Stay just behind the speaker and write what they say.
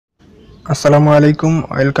আসসালামু আলাইকুম,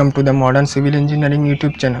 welcome to the modern civil engineering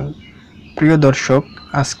YouTube channel. প্রিয় দর্শক,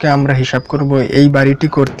 আজকে আমরা হিসাব করব এই বাড়িটি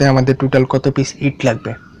করতে আমাদের টোটাল কত পিস ইট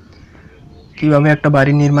লাগবে। কিভাবে একটা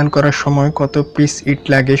বাড়ি নির্মাণ করার সময় কত পিস ইট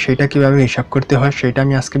লাগে সেটা কিভাবে হিসাব করতে হয় সেটা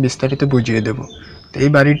আমি আজকে বিস্তারিত বুঝিয়ে দেব। তো এই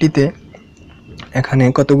বাড়িটিতে এখানে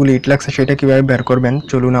কতগুলো ইট লাগছে সেটা কিভাবে বের করবেন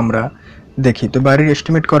চলুন আমরা দেখি। তো বাড়ির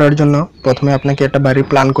এস্টিমেট করার জন্য প্রথমে আপনাকে একটা বাড়ির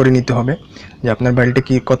প্ল্যান করে নিতে হবে যে আপনার বাড়িটা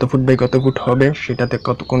কি কত ফুট বাই কত ফুট হবে, সেটাতে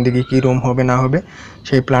কোন দিকে কি রুম হবে না হবে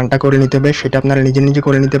সেই প্ল্যানটা করে নিতে হবে। সেটা আপনারা নিজে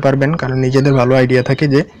করে নিতে পারবেন, কারণ নিজেদের ভালো আইডিয়া থাকে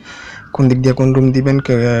যে কোন দিক দিয়ে কোন রুম দিবেন,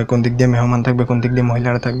 কোন দিক দিয়ে মেহমান থাকবে, কোন দিক দিয়ে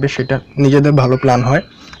মহিলারা থাকবে, সেটা নিজেদের ভালো প্ল্যান হয়।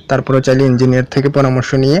 তারপরে চাইলে ইঞ্জিনিয়ার থেকে পরামর্শ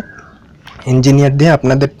নিয়ে ইঞ্জিনিয়ার দিয়ে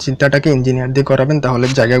আপনাদের চিন্তাটাকে ইঞ্জিনিয়ার দিয়ে করাবেন, তাহলে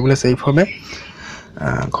জায়গাগুলো সেফ হবে,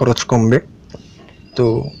 খরচ কমবে। তো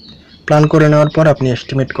প্ল্যান করে নেওয়ার পর আপনি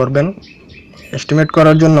এস্টিমেট করবেন। এস্টিমেট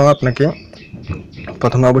করার জন্য আপনাকে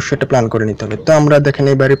প্রথমে অবশ্যই একটা প্ল্যান করে নিতে হবে। তো আমরা দেখেন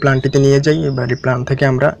এই বাড়ির প্ল্যানটিতে নিয়ে যাই। এই বাড়ির প্ল্যান থেকে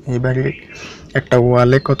আমরা এই বাড়ির একটা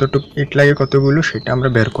ওয়ালে কতটুকু ইট লাগে কতগুলো সেটা আমরা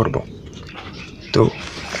বের করব। তো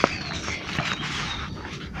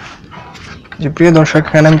যে প্রিয় দর্শক,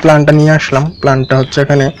 এখানে আমি প্ল্যানটা নিয়ে আসলাম। প্ল্যানটা হচ্ছে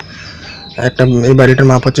এখানে একটা এই বাড়িটার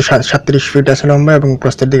মাপ হচ্ছে 37 ফিট আছে লম্বা এবং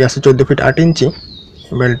প্রস্থের দিকে আছে 14 ফিট 8 ইঞ্চি।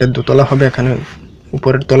 বাড়িটার দোতলা হবে, এখানে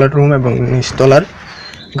উপরের তলার রুম এবং নিচতলার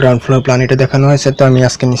গ্রাউন্ড ফ্লোর প্ল্যান এটা দেখানো হয়েছে। তো আমি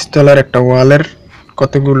আজকে নিচতলার একটা ওয়ালের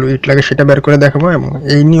কতগুলো ইট লাগে সেটা বের করে দেখাবো, এবং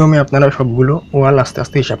এই নিয়মে আপনারা সবগুলো ওয়াল আস্তে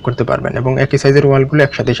আস্তে হিসাব করতে পারবেন এবং একই সাইজের ওয়ালগুলো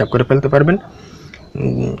একসাথে হিসাব করে ফেলতে পারবেন।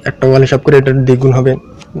 একটা ওয়াল হিসাব করে এটার দ্বিগুণ হবে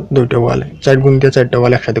দুইটা ওয়ালে, 4 গুণ দিয়ে 4টা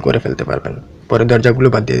ওয়াল একসাথে করে ফেলতে পারবেন, পরে দরজাগুলো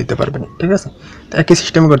বাদ দিয়ে দিতে পারবেন। ঠিক আছে, তো একই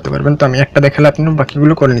সিস্টেমে করতে পারবেন। তো আমি একটা দেখালে আপনি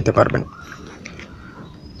বাকিগুলো করে নিতে পারবেন।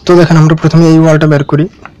 তো দেখেন, আমরা প্রথমে এই ওয়ালটা বের করি,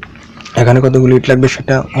 এখানে কতগুলো ইট লাগবে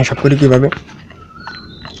সেটা হিসাব করি কিভাবে।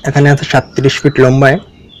 এখানে আছে 37 ফিট লম্বায়,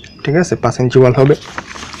 ঠিক আছে, 5 ইঞ্চি ওয়াল হবে।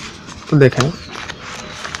 তো দেখেন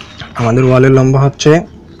আমাদের ওয়ালের লম্বা হচ্ছে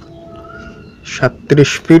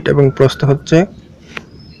 37 ফিট এবং প্রস্থ হচ্ছে,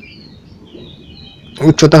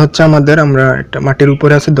 উচ্চতা হচ্ছে আমাদের, আমরা একটা মাটির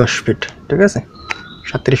উপরে আছে 10 ফিট। ঠিক আছে,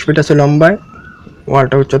 37 ফিট আছে লম্বায়,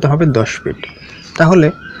 ওয়ালটা উচ্চতা হবে 10 ফিট। তাহলে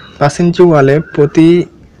 5 ইঞ্চি ওয়ালে প্রতি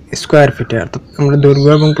স্কোয়ার ফিটে, অর্থাৎ আমরা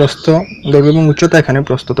দৈর্ঘ্য এবং উচ্চতা, এখানে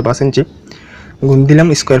প্রস্থ তো 5 ইঞ্চি, গুণ দিলাম,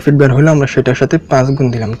 স্কোয়ার ফিট বের হলো, আমরা সেটার সাথে 5 গুণ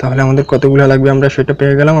দিলাম, তাহলে আমাদের কতগুলো লাগবে আমরা সেটা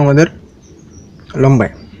পেয়ে গেলাম আমাদের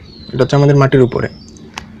লম্বায়। এটা হচ্ছে আমাদের মাটির উপরে,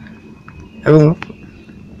 এবং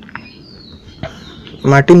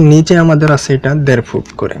মাটির নিচে আমাদের আছে এটা 1.5 ফুট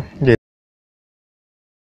করে,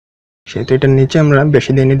 সেহেতু এটার নিচে আমরা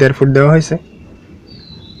বেশি দিনই 1.5 ফুট দেওয়া হয়েছে।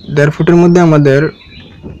 1.5 ফুটের মধ্যে আমাদের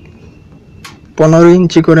 15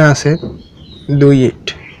 ইঞ্চি করে আছে 2 ইট।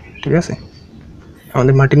 ঠিক আছে,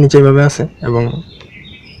 আমাদের মাটির নিচে এভাবে আছে, এবং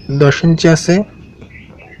 10 ইঞ্চি আছে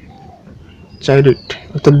 4 ইট,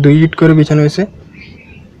 অর্থাৎ 2 ইট করে বিছানো হয়েছে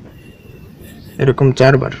এরকম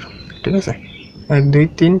 4 বার। ঠিক আছে, 1 2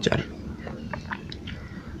 3 4।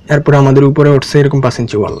 এরপর আমাদের উপরে উঠছে এরকম 5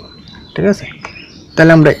 ইঞ্চি ওয়াল। ঠিক আছে,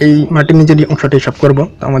 তাহলে আমরা এই মাটির নিচের অংশটা হিসাব করবো।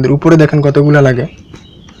 তো আমাদের উপরে দেখেন কতগুলো লাগে,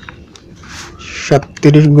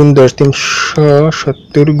 37 গুণ 10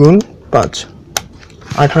 370 গুণ 5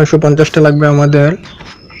 1850টা লাগবে আমাদের।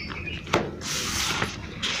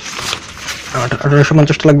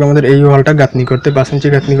 1850টা লাগবে আমাদের এই ওয়ালটা গাঁথনি করতে, 5 ইঞ্চি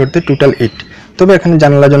গাঁথনি করতে, টোটাল 8। তবে এখানে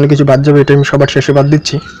জানালার জন্য কিছু বাদ যাবে, এটা আমি সবার শেষে বাদ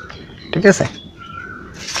দিচ্ছি। ঠিক আছে,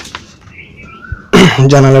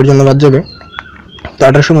 জানালার জন্য বাদ যাবে। তো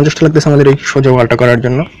 1850টা লাগতেছে আমাদের এই সোজা ওয়ালটা করার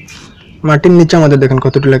জন্য। মাটির নিচে আমাদের দেখেন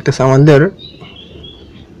কতটি লাগতেছে, আমাদের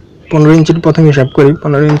 15 ইঞ্চির প্রথম হিসাব করি।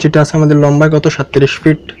 15 ইঞ্চিটা আছে আমাদের লম্বায় কত, 37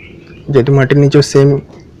 ফিট, যেহেতু মাটির নিচেও সেম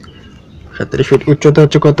 37 ফিট। উচ্চতা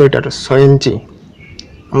হচ্ছে কত, এটার 6 ইঞ্চি,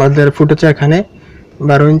 আমাদের 1.5 ফুট হচ্ছে এখানে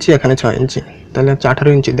 12 ইঞ্চি, এখানে 6 ইঞ্চি, তাহলে হচ্ছে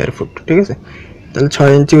 18 ইঞ্চি 1.5 ফুট। ঠিক আছে, তাহলে 6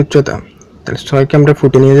 ইঞ্চি উচ্চতা, তাহলে 6কে আমরা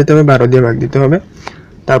ফুটে নিয়ে যেতে হবে, 12 দিয়ে ভাগ দিতে হবে।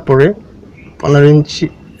 তারপরে 15 ইঞ্চি,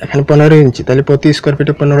 এখানে 15 ইঞ্চি, তাহলে প্রতি স্কোয়ার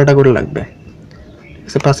ফিটে 15টা করে লাগবে।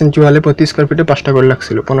 5 ইঞ্চি হলে প্রতি স্কোয়ার ফিটে 5টা করে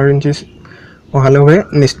লাগছিল। 15 ইঞ্চি ওয়ালে হয়ে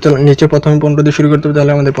নিচে প্রথমে 15 দিয়ে শুরু করতে হবে,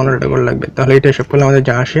 তাহলে আমাদের 15টা করে লাগবে। তাহলে এটা হিসাব করলে আমাদের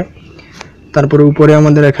যা আসে। তারপরে উপরে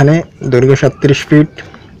আমাদের এখানে দৈর্ঘ্য 37 ফিট,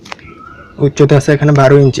 উচ্চতা আছে এখানে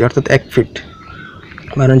 12 ইঞ্চি, অর্থাৎ 1 ফিট।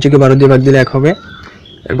 12 ইঞ্চিকে 12 দিয়ে ভাগ দিলে 1 হবে,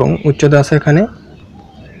 এবং উচ্চতা আছে এখানে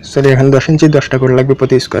এখানে 10 ইঞ্চি, 10টা করে লাগবে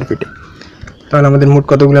প্রতি স্কোয়ার ফিটে। তাহলে আমাদের মোট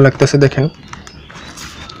কতগুলো লাগতেছে দেখেন,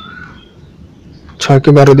 6কে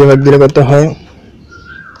 12 দিয়ে ভাগ দিলে কত হয়,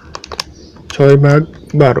 6 ভাগ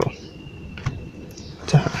 12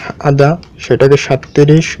 আদা, সেটাকে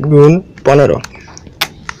 37 গুণ 15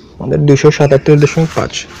 আমাদের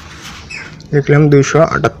 277.5 লিখলাম,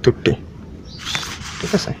 278টি।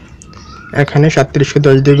 ঠিক আছে, এখানে 37কে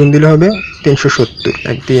 10 দিয়ে গুণ দিলে হবে 370,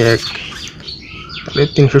 1 দিয়ে 1, তাহলে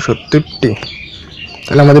 370টি।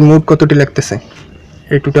 তাহলে আমাদের মোট কতটি লাগতেছে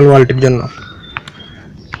এই টোটাল ওয়ালটির জন্য?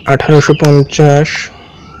 1850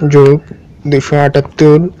 যোগ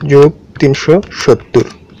 278 যোগ 370,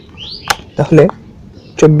 তাহলে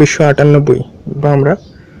 2498, বা আমরা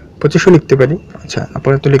 2500 লিখতে পারি। আচ্ছা,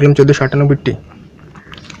 আপাতত লিখলাম 1498টি।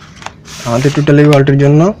 আমাদের টোটাল এই ওয়ালটির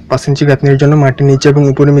জন্য 5 ইঞ্চি গাঁথনির জন্য মাটির নিচে এবং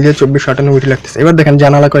উপরে মিলিয়ে 2498টি লাগতেছে। এবার দেখেন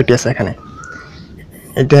জানালা কয়টি আছে এখানে।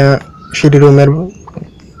 এটা সিঁড়ি রুমের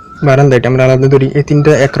বারান্দা, এটা আমরা আলাদা ধরি। এই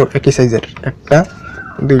তিনটা একই সাইজের, একটা,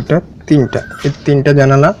 দুইটা, তিনটা। এই তিনটা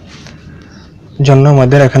জানালা জন্য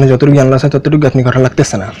আমাদের এখানে যতটুকু জানালা আছে ততটুকু গাঁথনি করা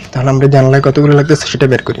লাগতেছে না। তাহলে আমরা জানালায় কতগুলো লাগতেছে সেটা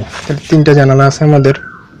বের করি। তাহলে তিনটা জানালা আছে আমাদের,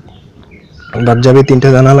 বাদ যাবে তিনটা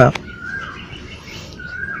জানালা।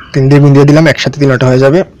 3 দিয়ে গুণ দিয়ে দিলাম, একসাথে 3টা হয়ে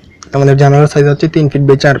যাবে। আমাদের জানালার সাইজ হচ্ছে 3 ফিট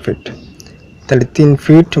বাই 4 ফিট। তাহলে 3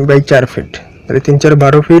 ফিট বাই 4 ফিট, তাহলে 3 4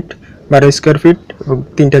 12 ফিট, 12 স্কোয়ার ফিট এবং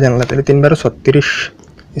তিনটা জানালা, তাহলে 3 12 36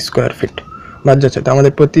 স্কোয়ার ফিট বাদ যাচ্ছে। তো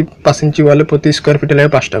আমাদের প্রতি 5 ইঞ্চি ওয়ালে প্রতি স্কোয়ার ফিটে লাগে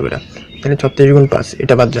 5টা করে, তাহলে 36 গুণ 5,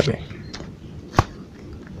 এটা বাদ যাবে।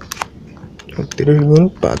 36 গুণ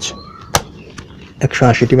 5,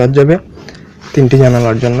 180টি বাদ যাবে তিনটি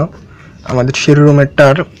জানালার জন্য। আমাদের সিঁড়ি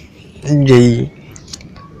রুমেরটার যেই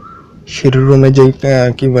সিঁড়ি রুমে যেই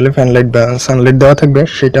কি বলে ফ্যান লাইট বা সানলাইট দেওয়া থাকবে,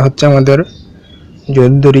 সেটা হচ্ছে আমাদের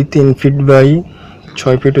যদি ধরি 3 ফিট বাই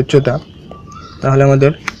 6 ফিট উচ্চতা, তাহলে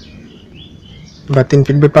আমাদের বা 3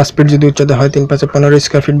 ফিট বাই 5 ফিট যদি উচ্চতা হয়, 3 5 15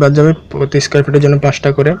 স্কোয়ার ফিট বাদ যাবে। প্রতি স্কোয়ার ফিটের জন্য 5টা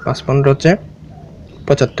করে, 5 15 হচ্ছে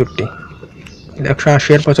 75টি।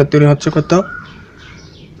 180 আর 75 হচ্ছে কত?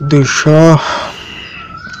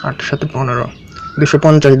 208 সাথে 15,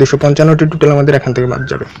 250, 255টি টোটাল আমাদের এখান থেকে বাদ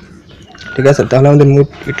যাবে। ঠিক আছে, তাহলে আমাদের মোট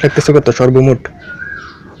ইট লাগতেছে কত? সর্বমোট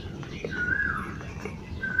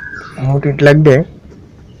ইট লাগবে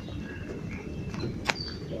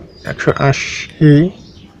 180,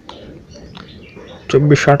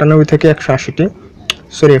 2498 থেকে 180টি,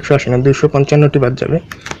 সরি 180 না, 255টি বাদ যাবে।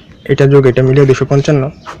 এটা যোগ এটা মিলিয়ে 255।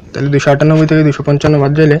 তাহলে 298 থেকে 255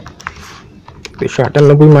 বাদ যাইলে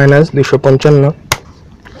 298 মাইনাস 255,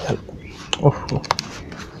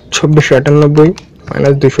 2698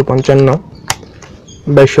 মাইনাস 255,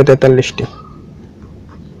 2243টি।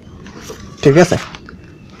 ঠিক আছে,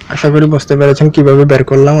 আশা করি বুঝতে পেরেছেন কিভাবে বের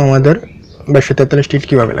করলাম আমাদের 2243টি ইট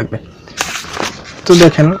কীভাবে লাগবে। তো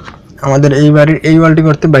দেখেন আমাদের এই বাড়ির এই ওয়ালটি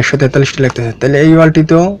করতে 2243টি লাগতেছে। তাহলে এই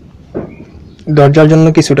ওয়ালটিতেও দরজার জন্য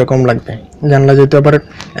কিছুটা কম লাগবে, জানলা যেহেতু আবার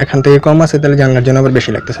এখান থেকে কম আছে, তাহলে জানলার জন্য আবার বেশি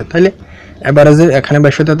লাগতেছে। তাইলে এভারেজে এখানে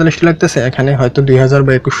 2243টি লাগতেছে, এখানে হয়তো 2000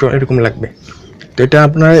 বা 2100 এরকম লাগবে। তো এটা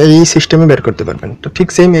আপনারা এই সিস্টেমে বের করতে পারবেন। তো ঠিক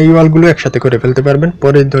সেম এই ওয়ালগুলো একসাথে করে ফেলতে পারবেন,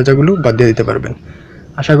 পরে দরজাগুলো বাদ দিয়ে দিতে পারবেন।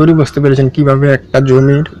 আশা করি বুঝতে পেরেছেন কিভাবে একটা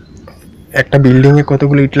জমির একটা বিল্ডিংয়ে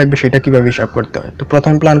কতগুলো ইট লাগবে সেটা কীভাবে হিসাব করতে হয়। তো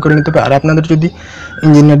প্রথমে প্ল্যান করে নিতে হবে। আর আপনাদের যদি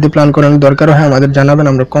ইঞ্জিনিয়ার দিয়ে প্ল্যান করানোর দরকার হয় আমাদের জানাবেন,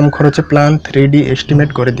 আমরা কম খরচে প্ল্যান 3D এস্টিমেট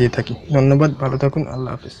করে দিয়ে থাকি। ধন্যবাদ, ভালো থাকুন,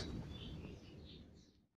 আল্লাহ হাফিজ।